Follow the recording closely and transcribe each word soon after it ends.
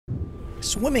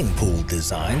Swimming pool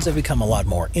designs have become a lot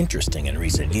more interesting in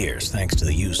recent years thanks to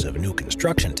the use of new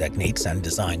construction techniques and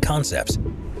design concepts.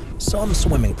 Some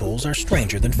swimming pools are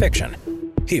stranger than fiction.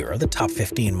 Here are the top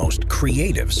 15 most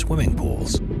creative swimming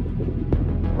pools.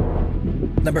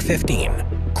 Number 15.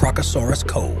 Crocosaurus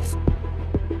Cove.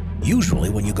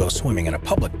 Usually when you go swimming in a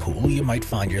public pool, you might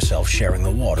find yourself sharing the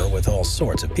water with all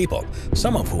sorts of people,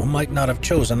 some of whom might not have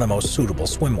chosen the most suitable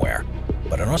swimwear.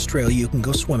 But in Australia, you can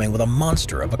go swimming with a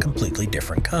monster of a completely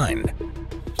different kind.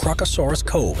 Crocosaurus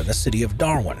Cove in the city of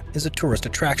Darwin is a tourist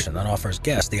attraction that offers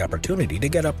guests the opportunity to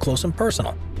get up close and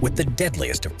personal with the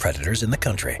deadliest of predators in the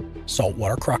country,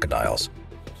 saltwater crocodiles.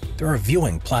 There are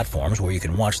viewing platforms where you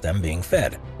can watch them being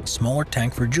fed, a smaller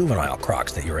tank for juvenile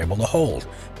crocs that you're able to hold,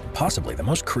 and possibly the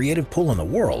most creative pool in the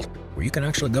world where you can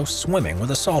actually go swimming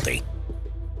with a salty.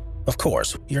 Of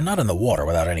course, you're not in the water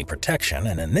without any protection,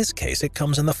 and in this case it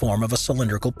comes in the form of a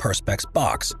cylindrical perspex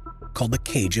box called the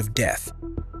Cage of Death.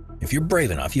 If you're brave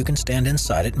enough, you can stand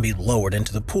inside it and be lowered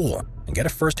into the pool and get a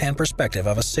first-hand perspective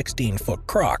of a 16-foot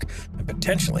croc and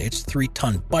potentially its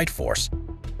 3-ton bite force.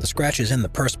 The scratches in the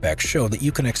perspex show that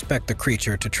you can expect the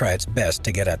creature to try its best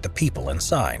to get at the people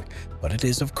inside, but it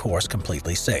is of course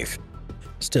completely safe.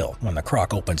 Still, when the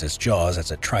croc opens its jaws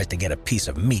as it tries to get a piece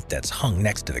of meat that's hung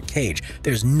next to the cage,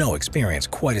 there's no experience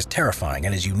quite as terrifying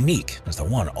and as unique as the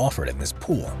one offered in this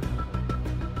pool.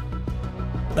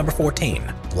 Number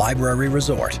 14. Library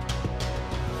Resort.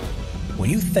 When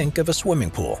you think of a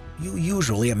swimming pool, you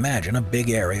usually imagine a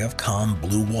big area of calm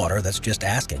blue water that's just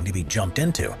asking to be jumped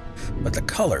into. But the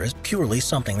color is purely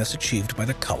something that's achieved by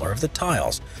the color of the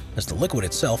tiles, as the liquid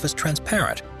itself is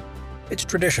transparent. It's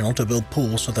traditional to build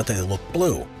pools so that they look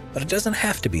blue, but it doesn't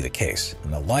have to be the case,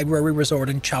 and the Library Resort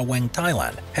in Chaweng,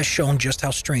 Thailand has shown just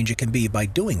how strange it can be by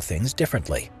doing things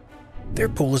differently. Their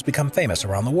pool has become famous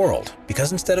around the world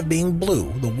because instead of being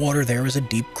blue, the water there is a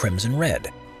deep crimson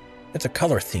red. It's a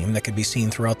color theme that can be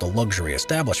seen throughout the luxury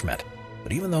establishment,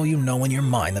 but even though you know in your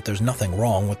mind that there's nothing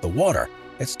wrong with the water,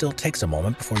 it still takes a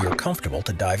moment before you're comfortable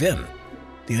to dive in.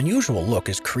 The unusual look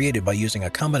is created by using a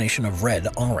combination of red,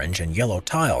 orange, and yellow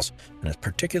tiles, and is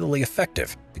particularly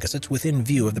effective because it's within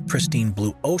view of the pristine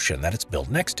blue ocean that it's built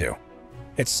next to.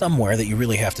 It's somewhere that you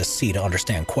really have to see to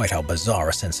understand quite how bizarre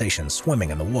a sensation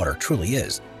swimming in the water truly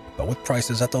is. But with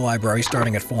prices at the library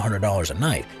starting at $400 a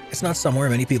night, it's not somewhere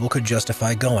many people could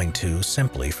justify going to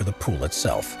simply for the pool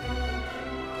itself.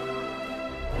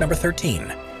 Number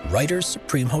 13. Reiter's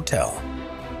Supreme Hotel.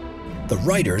 The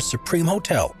Reiter's Supreme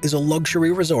Hotel is a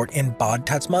luxury resort in Bad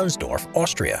Tatzmannsdorf,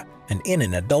 Austria, an inn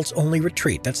and adults-only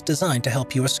retreat that's designed to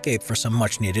help you escape for some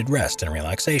much-needed rest and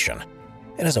relaxation.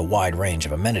 It has a wide range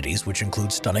of amenities which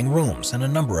include stunning rooms and a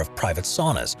number of private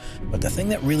saunas, but the thing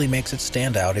that really makes it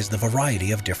stand out is the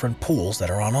variety of different pools that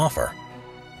are on offer.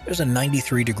 There's a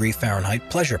 93-degree Fahrenheit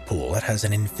pleasure pool that has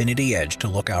an infinity edge to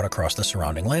look out across the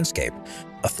surrounding landscape,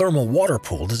 a thermal water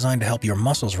pool designed to help your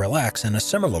muscles relax in a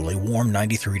similarly warm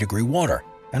 93-degree water,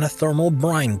 and a thermal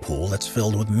brine pool that's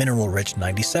filled with mineral-rich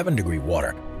 97-degree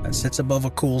water that sits above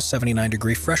a cool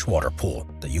 79-degree freshwater pool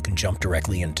that you can jump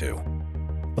directly into.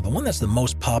 But the one that's the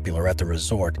most popular at the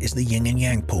resort is the Yin and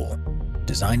Yang pool.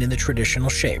 Designed in the traditional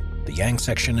shape, the Yang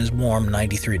section is warm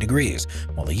 93 degrees,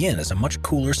 while the Yin is a much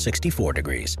cooler 64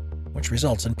 degrees, which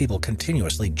results in people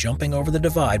continuously jumping over the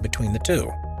divide between the two.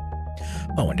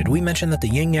 Oh, and did we mention that the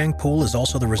Yin Yang pool is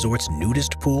also the resort's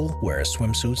nudist pool, where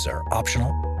swimsuits are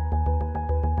optional?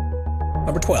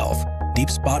 Number 12. Deep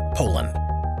Spot, Poland.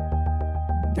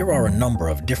 There are a number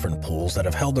of different pools that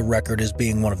have held the record as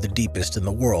being one of the deepest in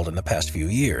the world in the past few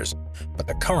years, but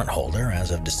the current holder,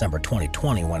 as of December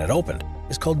 2020 when it opened,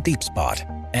 is called Deep Spot,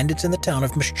 and it's in the town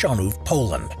of Myszczonów,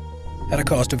 Poland. At a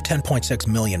cost of $10.6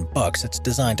 million, it's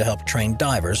designed to help train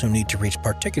divers who need to reach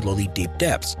particularly deep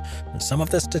depths, and some of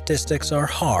the statistics are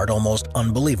hard, almost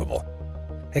unbelievable.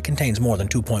 It contains more than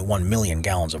 2.1 million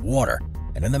gallons of water,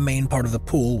 and in the main part of the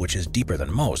pool, which is deeper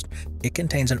than most, it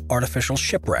contains an artificial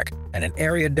shipwreck and an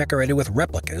area decorated with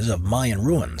replicas of Mayan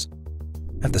ruins.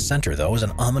 At the center, though, is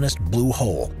an ominous blue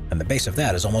hole, and the base of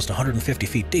that is almost 150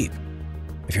 feet deep.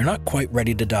 If you're not quite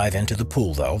ready to dive into the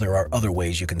pool, though, there are other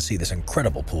ways you can see this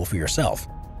incredible pool for yourself.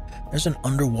 There's an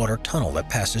underwater tunnel that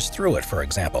passes through it, for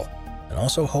example, and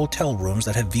also hotel rooms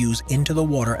that have views into the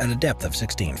water at a depth of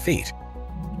 16 feet.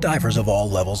 Divers of all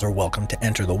levels are welcome to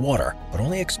enter the water, but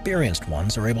only experienced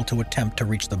ones are able to attempt to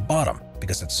reach the bottom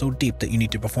because it's so deep that you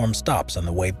need to perform stops on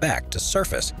the way back to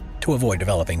surface to avoid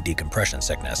developing decompression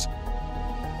sickness.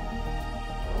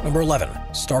 Number 11.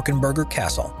 Starkenberger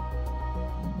Castle.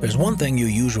 There's one thing you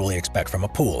usually expect from a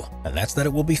pool, and that's that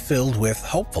it will be filled with,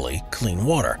 hopefully, clean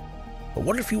water. But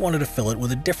what if you wanted to fill it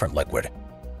with a different liquid?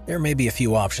 There may be a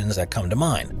few options that come to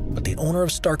mind, but the owner of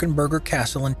Starkenberger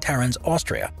Castle in Tarens,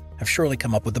 Austria, have surely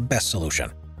come up with the best solution.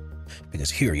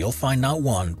 Because here you'll find not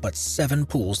one, but 7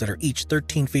 pools that are each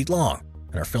 13 feet long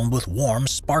and are filled with warm,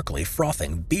 sparkly,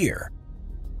 frothing beer.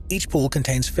 Each pool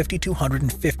contains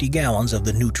 5,250 gallons of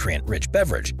the nutrient-rich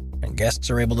beverage, and guests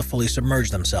are able to fully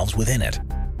submerge themselves within it,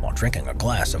 while drinking a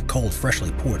glass of cold,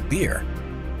 freshly poured beer.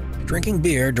 Drinking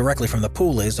beer directly from the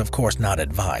pool is, of course, not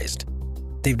advised.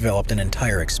 They've developed an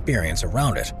entire experience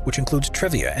around it, which includes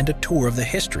trivia and a tour of the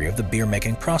history of the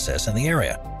beer-making process in the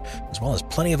area, as well as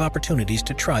plenty of opportunities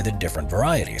to try the different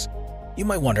varieties. You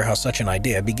might wonder how such an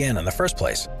idea began in the first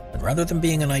place, and rather than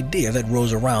being an idea that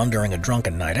rose around during a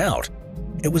drunken night out,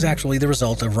 it was actually the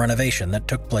result of renovation that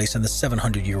took place in the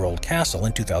 700-year-old castle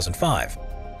in 2005.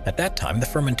 At that time, the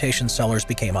fermentation cellars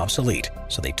became obsolete,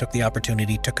 so they took the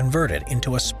opportunity to convert it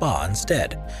into a spa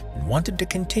instead, and wanted to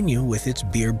continue with its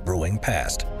beer brewing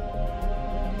past.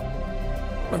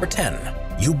 Number 10.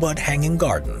 Ubud Hanging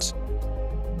Gardens.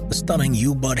 The stunning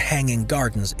Ubud Hanging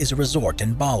Gardens is a resort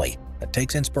in Bali that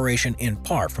takes inspiration in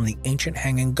part from the ancient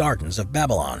hanging gardens of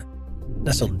Babylon.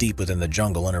 Nestled deep within the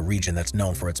jungle in a region that's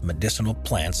known for its medicinal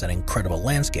plants and incredible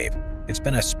landscape, it's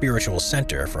been a spiritual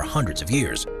center for hundreds of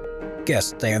years.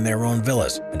 Guests stay in their own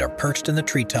villas and are perched in the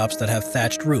treetops that have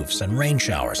thatched roofs and rain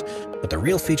showers, but the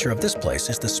real feature of this place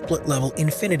is the split-level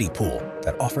infinity pool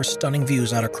that offers stunning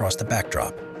views out across the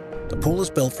backdrop. The pool is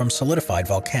built from solidified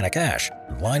volcanic ash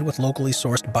and lined with locally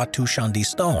sourced Batu Shandi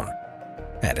stone.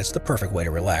 And it's the perfect way to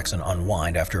relax and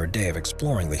unwind after a day of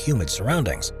exploring the humid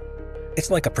surroundings. It's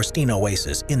like a pristine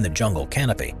oasis in the jungle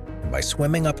canopy, and by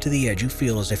swimming up to the edge you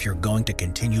feel as if you're going to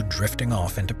continue drifting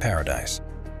off into paradise.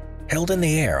 Held in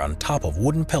the air on top of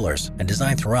wooden pillars and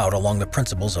designed throughout along the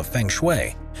principles of Feng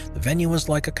Shui, the venue is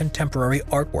like a contemporary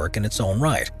artwork in its own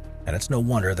right, and it's no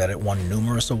wonder that it won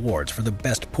numerous awards for the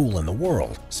best pool in the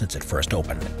world since it first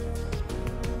opened.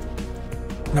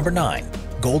 Number 9.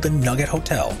 Golden Nugget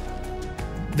Hotel.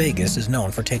 Vegas is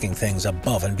known for taking things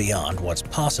above and beyond what's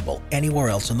possible anywhere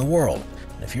else in the world,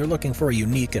 and if you're looking for a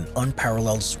unique and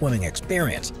unparalleled swimming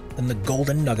experience, then the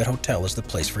Golden Nugget Hotel is the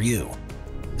place for you.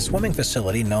 The swimming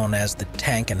facility, known as the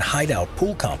Tank and Hideout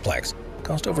Pool Complex,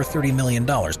 cost over $30 million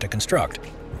to construct,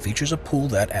 and features a pool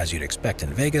that, as you'd expect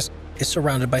in Vegas, is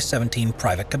surrounded by 17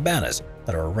 private cabanas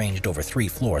that are arranged over 3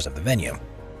 floors of the venue.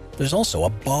 There's also a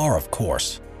bar, of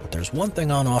course, but there's one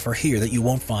thing on offer here that you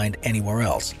won't find anywhere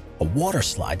else: a water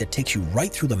slide that takes you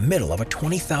right through the middle of a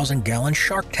 20,000-gallon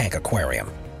shark tank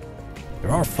aquarium.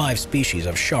 There are 5 species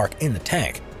of shark in the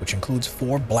tank, which includes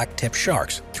 4 black-tip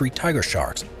sharks, 3 tiger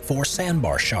sharks, 4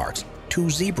 sandbar sharks, 2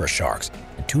 zebra sharks,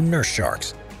 and 2 nurse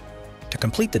sharks. To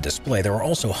complete the display, there are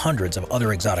also hundreds of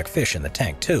other exotic fish in the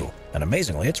tank too, and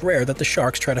amazingly, it's rare that the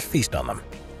sharks try to feast on them.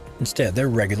 Instead, they're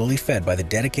regularly fed by the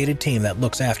dedicated team that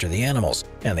looks after the animals,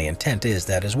 and the intent is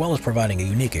that, as well as providing a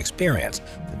unique experience,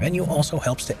 the venue also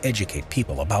helps to educate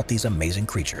people about these amazing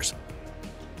creatures.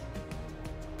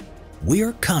 We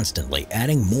are constantly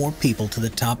adding more people to the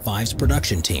Top 5's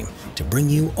production team to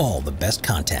bring you all the best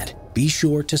content. Be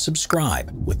sure to subscribe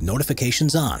with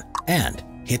notifications on and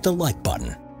hit the like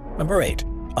button. Number 8.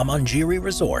 Amanjiri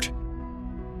Resort.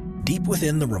 Deep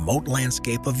within the remote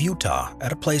landscape of Utah,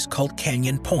 at a place called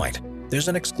Canyon Point, there's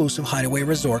an exclusive hideaway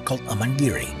resort called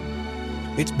Amanjiri.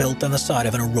 It's built on the side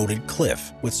of an eroded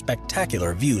cliff with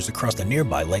spectacular views across the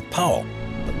nearby Lake Powell,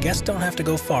 but guests don't have to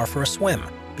go far for a swim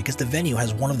because the venue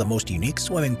has one of the most unique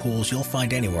swimming pools you'll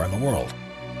find anywhere in the world.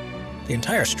 The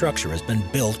entire structure has been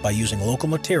built by using local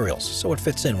materials, so it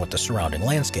fits in with the surrounding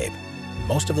landscape.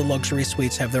 Most of the luxury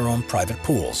suites have their own private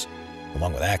pools,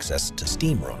 along with access to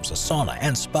steam rooms, a sauna,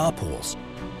 and spa pools.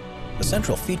 The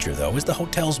central feature, though, is the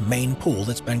hotel's main pool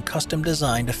that's been custom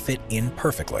designed to fit in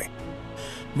perfectly.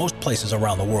 Most places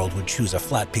around the world would choose a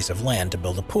flat piece of land to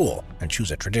build a pool and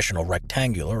choose a traditional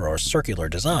rectangular or circular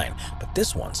design, but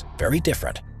this one's very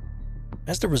different.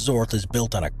 As the resort is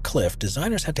built on a cliff,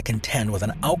 designers had to contend with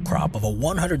an outcrop of a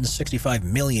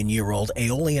 165-million-year-old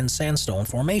Aeolian sandstone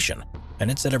formation, and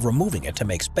instead of removing it to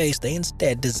make space, they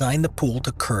instead designed the pool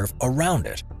to curve around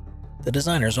it. The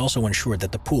designers also ensured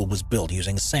that the pool was built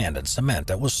using sand and cement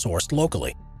that was sourced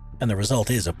locally, and the result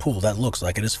is a pool that looks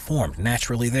like it is formed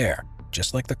naturally there,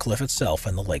 just like the cliff itself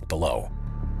and the lake below.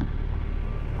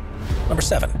 Number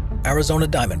 7. Arizona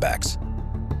Diamondbacks.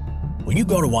 When you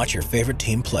go to watch your favorite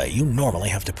team play, you normally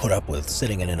have to put up with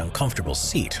sitting in an uncomfortable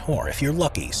seat, or if you're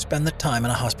lucky, spend the time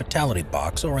in a hospitality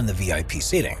box or in the VIP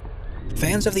seating.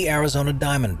 Fans of the Arizona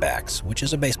Diamondbacks, which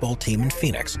is a baseball team in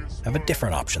Phoenix, have a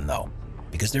different option though,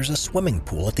 because there's a swimming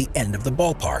pool at the end of the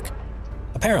ballpark.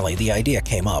 Apparently, the idea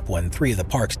came up when three of the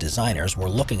park's designers were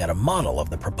looking at a model of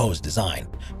the proposed design,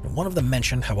 and one of them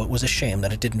mentioned how it was a shame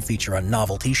that it didn't feature a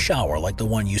novelty shower like the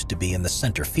one used to be in the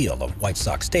center field of White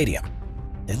Sox Stadium.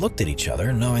 They looked at each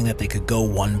other, knowing that they could go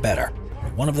one better.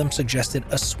 One of them suggested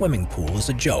a swimming pool as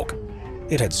a joke.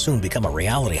 It had soon become a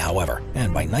reality, however,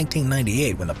 and by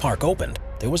 1998, when the park opened,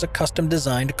 there was a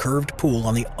custom-designed curved pool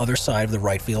on the other side of the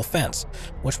right field fence,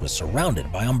 which was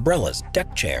surrounded by umbrellas,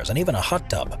 deck chairs, and even a hot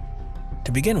tub.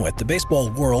 To begin with, the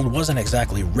baseball world wasn't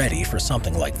exactly ready for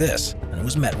something like this, and it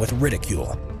was met with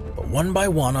ridicule. But one by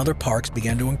one, other parks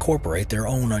began to incorporate their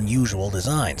own unusual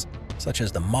designs, such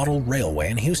as the Model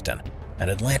Railway in Houston and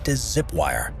Atlanta's Zip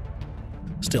Wire.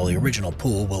 Still, the original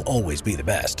pool will always be the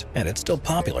best, and it's still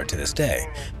popular to this day.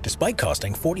 Despite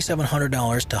costing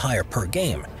 $4,700 to hire per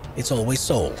game, it's always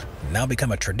sold, and now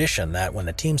become a tradition that when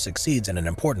the team succeeds in an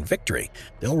important victory,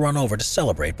 they'll run over to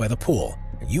celebrate by the pool,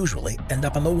 and usually end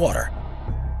up in the water.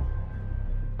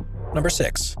 Number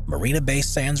 6. Marina Bay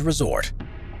Sands Resort.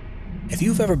 If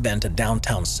you've ever been to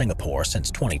downtown Singapore since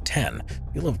 2010,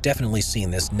 you'll have definitely seen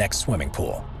this next swimming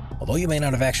pool, although you may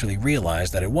not have actually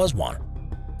realized that it was one.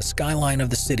 The skyline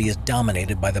of the city is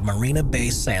dominated by the Marina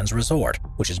Bay Sands Resort,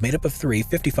 which is made up of three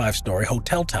 55-story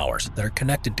hotel towers that are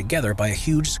connected together by a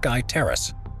huge sky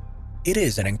terrace. It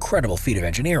is an incredible feat of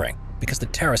engineering because the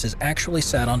terrace is actually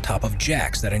sat on top of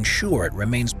jacks that ensure it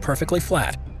remains perfectly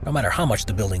flat no matter how much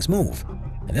the buildings move.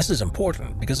 And this is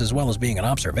important because as well as being an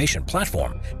observation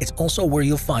platform, it's also where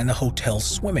you'll find the hotel's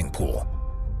swimming pool.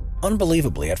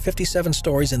 Unbelievably, at 57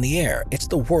 stories in the air, it's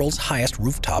the world's highest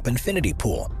rooftop infinity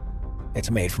pool. It's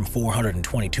made from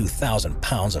 422,000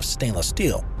 pounds of stainless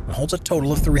steel and holds a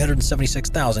total of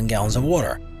 376,000 gallons of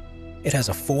water. It has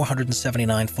a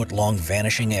 479-foot-long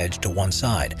vanishing edge to one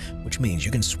side, which means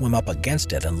you can swim up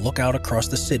against it and look out across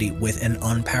the city with an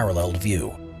unparalleled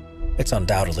view. It's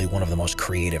undoubtedly one of the most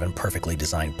creative and perfectly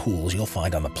designed pools you'll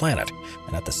find on the planet,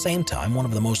 and at the same time one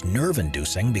of the most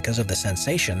nerve-inducing because of the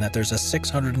sensation that there's a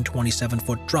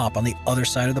 627-foot drop on the other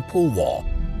side of the pool wall,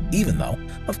 even though,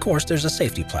 of course, there's a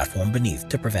safety platform beneath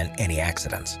to prevent any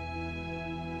accidents.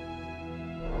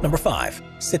 Number 5.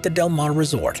 Città del Mar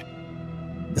Resort.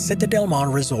 The Città del Mar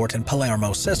Resort in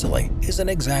Palermo, Sicily, isn't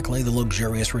exactly the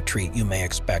luxurious retreat you may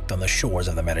expect on the shores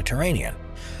of the Mediterranean.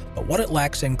 But what it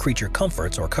lacks in creature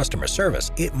comforts or customer service,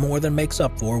 it more than makes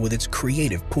up for with its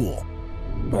creative pool.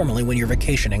 Normally, when you're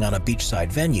vacationing on a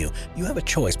beachside venue, you have a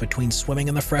choice between swimming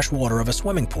in the fresh water of a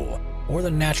swimming pool or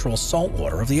the natural salt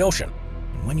water of the ocean.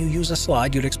 And when you use a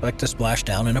slide, you'd expect to splash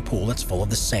down in a pool that's full of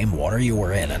the same water you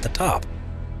were in at the top.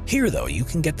 Here, though, you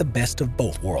can get the best of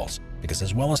both worlds, because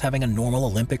as well as having a normal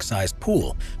Olympic-sized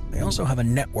pool, they also have a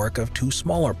network of two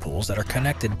smaller pools that are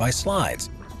connected by slides,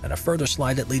 and a further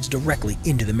slide that leads directly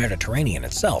into the Mediterranean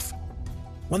itself.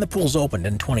 When the pools opened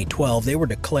in 2012, they were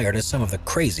declared as some of the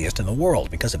craziest in the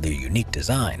world because of their unique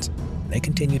designs, and they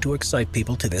continue to excite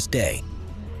people to this day.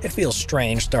 It feels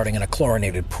strange starting in a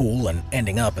chlorinated pool and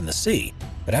ending up in the sea,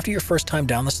 but after your first time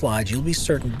down the slides, you'll be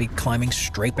certain to be climbing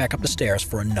straight back up the stairs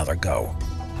for another go.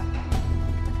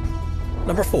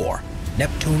 Number 4.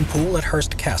 Neptune Pool at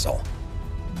Hearst Castle.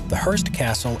 The Hearst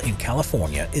Castle in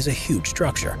California is a huge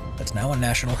structure that's now a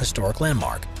National Historic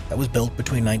Landmark that was built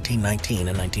between 1919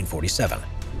 and 1947.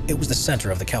 It was the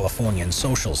center of the Californian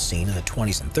social scene in the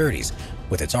 20s and 30s,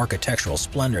 with its architectural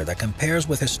splendor that compares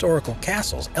with historical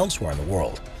castles elsewhere in the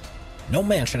world. No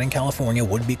mansion in California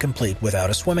would be complete without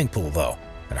a swimming pool, though,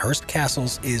 and Hearst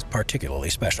Castle's is particularly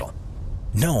special.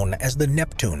 Known as the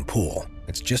Neptune Pool,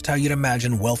 it's just how you'd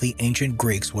imagine wealthy ancient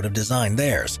Greeks would have designed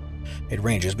theirs. It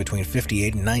ranges between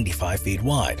 58 and 95 feet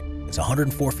wide, it's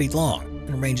 104 feet long,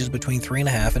 and ranges between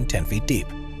 3.5 and 10 feet deep.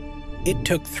 It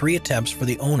took 3 attempts for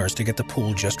the owners to get the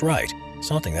pool just right,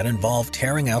 something that involved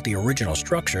tearing out the original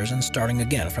structures and starting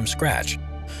again from scratch.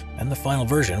 And the final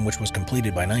version, which was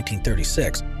completed by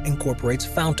 1936, incorporates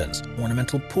fountains,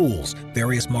 ornamental pools,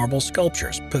 various marble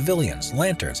sculptures, pavilions,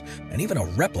 lanterns, and even a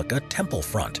replica temple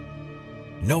front.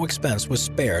 No expense was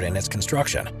spared in its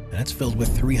construction, and it's filled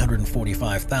with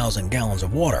 345,000 gallons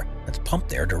of water that's pumped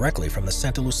there directly from the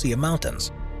Santa Lucia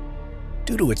Mountains.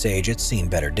 Due to its age, it's seen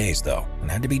better days, though, and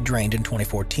had to be drained in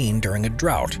 2014 during a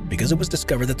drought because it was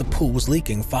discovered that the pool was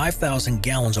leaking 5,000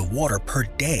 gallons of water per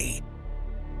day.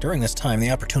 During this time, the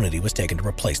opportunity was taken to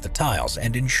replace the tiles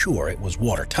and ensure it was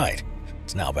watertight.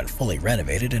 It's now been fully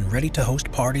renovated and ready to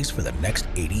host parties for the next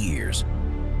 80 years.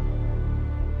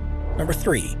 Number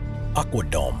 3.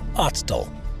 Aquadome, Ötztal.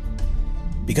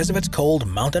 Because of its cold,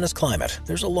 mountainous climate,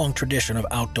 there's a long tradition of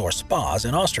outdoor spas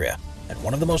in Austria, and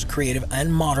one of the most creative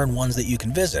and modern ones that you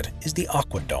can visit is the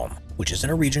Aquadome, which is in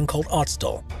a region called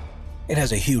Ötztal. It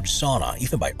has a huge sauna,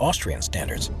 even by Austrian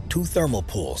standards, 2 thermal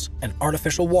pools, an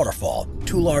artificial waterfall,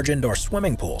 2 large indoor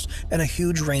swimming pools, and a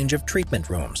huge range of treatment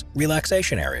rooms,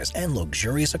 relaxation areas, and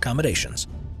luxurious accommodations.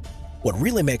 What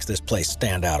really makes this place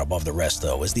stand out above the rest,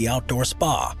 though, is the outdoor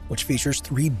spa, which features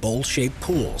 3 bowl-shaped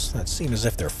pools that seem as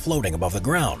if they're floating above the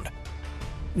ground.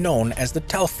 Known as the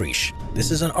Talfrisch, this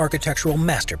is an architectural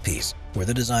masterpiece where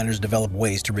the designers developed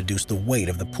ways to reduce the weight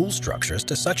of the pool structures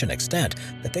to such an extent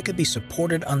that they could be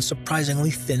supported on surprisingly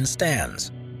thin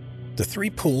stands. The 3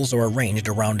 pools are arranged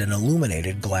around an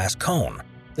illuminated glass cone.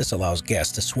 This allows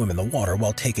guests to swim in the water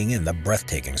while taking in the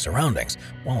breathtaking surroundings,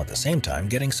 while at the same time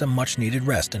getting some much-needed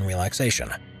rest and relaxation.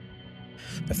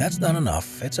 If that's not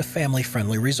enough, it's a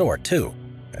family-friendly resort too.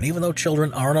 And even though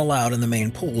children aren't allowed in the main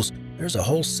pools, there's a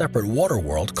whole separate water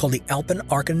world called the Alpen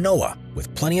Arkanoa,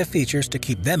 with plenty of features to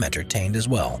keep them entertained as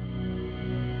well.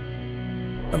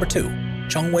 Number 2.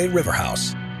 Chongwei River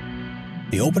House.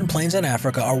 The open plains in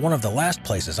Africa are one of the last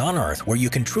places on Earth where you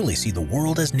can truly see the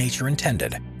world as nature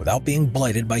intended, without being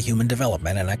blighted by human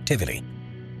development and activity.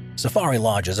 Safari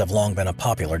lodges have long been a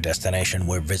popular destination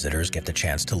where visitors get the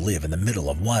chance to live in the middle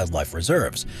of wildlife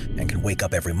reserves and can wake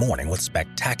up every morning with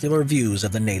spectacular views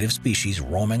of the native species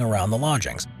roaming around the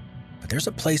lodgings. But there's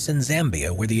a place in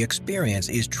Zambia where the experience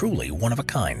is truly one of a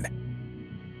kind.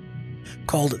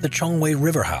 Called the Chongwei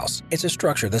River House, it's a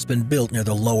structure that's been built near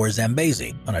the lower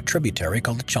Zambezi on a tributary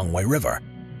called the Chongwei River.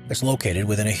 It's located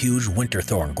within a huge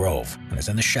winterthorn grove and is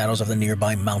in the shadows of the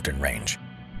nearby mountain range.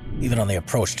 Even on the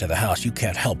approach to the house, you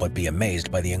can't help but be amazed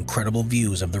by the incredible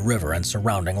views of the river and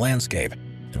surrounding landscape.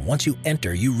 And once you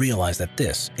enter, you realize that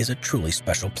this is a truly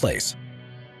special place.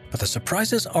 But the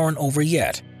surprises aren't over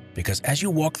yet, because as you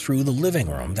walk through the living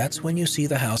room, that's when you see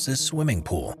the house's swimming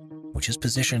pool, which is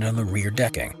positioned on the rear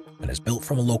decking and is built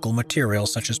from local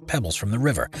materials such as pebbles from the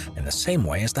river in the same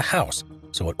way as the house,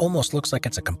 so it almost looks like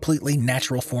it's a completely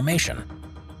natural formation.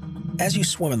 As you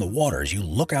swim in the waters, you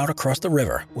look out across the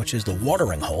river, which is the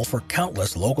watering hole for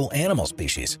countless local animal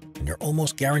species, and you're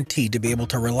almost guaranteed to be able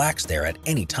to relax there at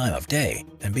any time of day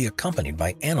and be accompanied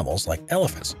by animals like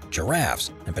elephants,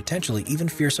 giraffes, and potentially even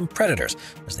fearsome predators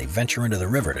as they venture into the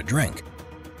river to drink.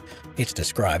 It's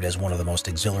described as one of the most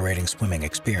exhilarating swimming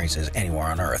experiences anywhere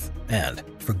on Earth, and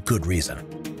for good reason.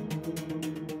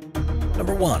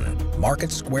 Number 1.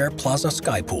 Market Square Plaza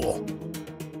Sky Pool.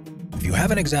 If you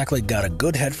haven't exactly got a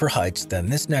good head for heights, then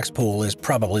this next pool is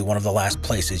probably one of the last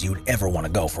places you'd ever want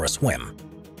to go for a swim.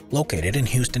 Located in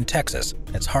Houston, Texas,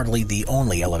 it's hardly the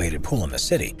only elevated pool in the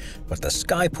city, but the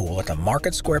Sky Pool at the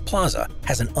Market Square Plaza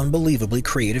has an unbelievably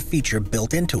creative feature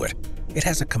built into it. It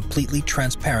has a completely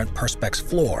transparent Perspex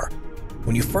floor.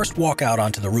 When you first walk out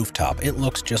onto the rooftop, it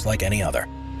looks just like any other.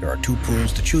 There are 2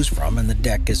 pools to choose from, and the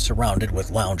deck is surrounded with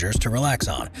loungers to relax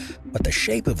on. But the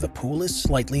shape of the pool is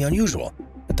slightly unusual.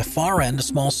 At the far end, a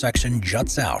small section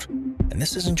juts out. And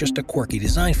this isn't just a quirky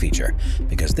design feature,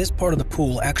 because this part of the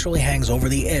pool actually hangs over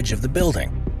the edge of the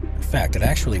building. In fact, it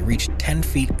actually reached 10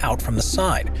 feet out from the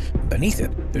side. Beneath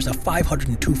it, there's a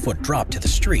 502-foot drop to the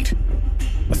street.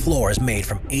 The floor is made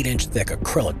from 8-inch thick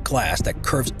acrylic glass that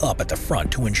curves up at the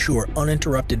front to ensure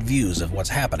uninterrupted views of what's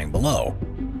happening below.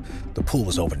 The pool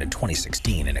was opened in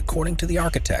 2016, and according to the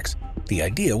architects, the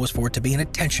idea was for it to be an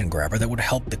attention grabber that would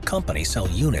help the company sell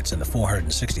units in the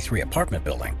 463 apartment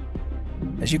building.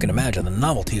 As you can imagine, the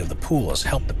novelty of the pool has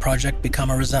helped the project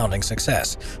become a resounding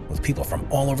success, with people from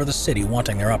all over the city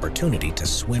wanting their opportunity to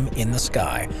swim in the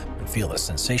sky and feel the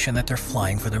sensation that they're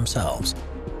flying for themselves.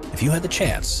 If you had the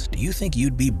chance, do you think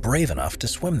you'd be brave enough to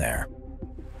swim there?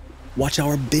 Watch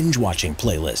our binge-watching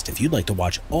playlist if you'd like to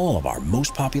watch all of our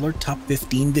most popular top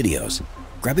 15 videos.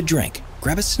 Grab a drink,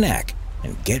 grab a snack,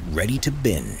 and get ready to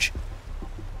binge.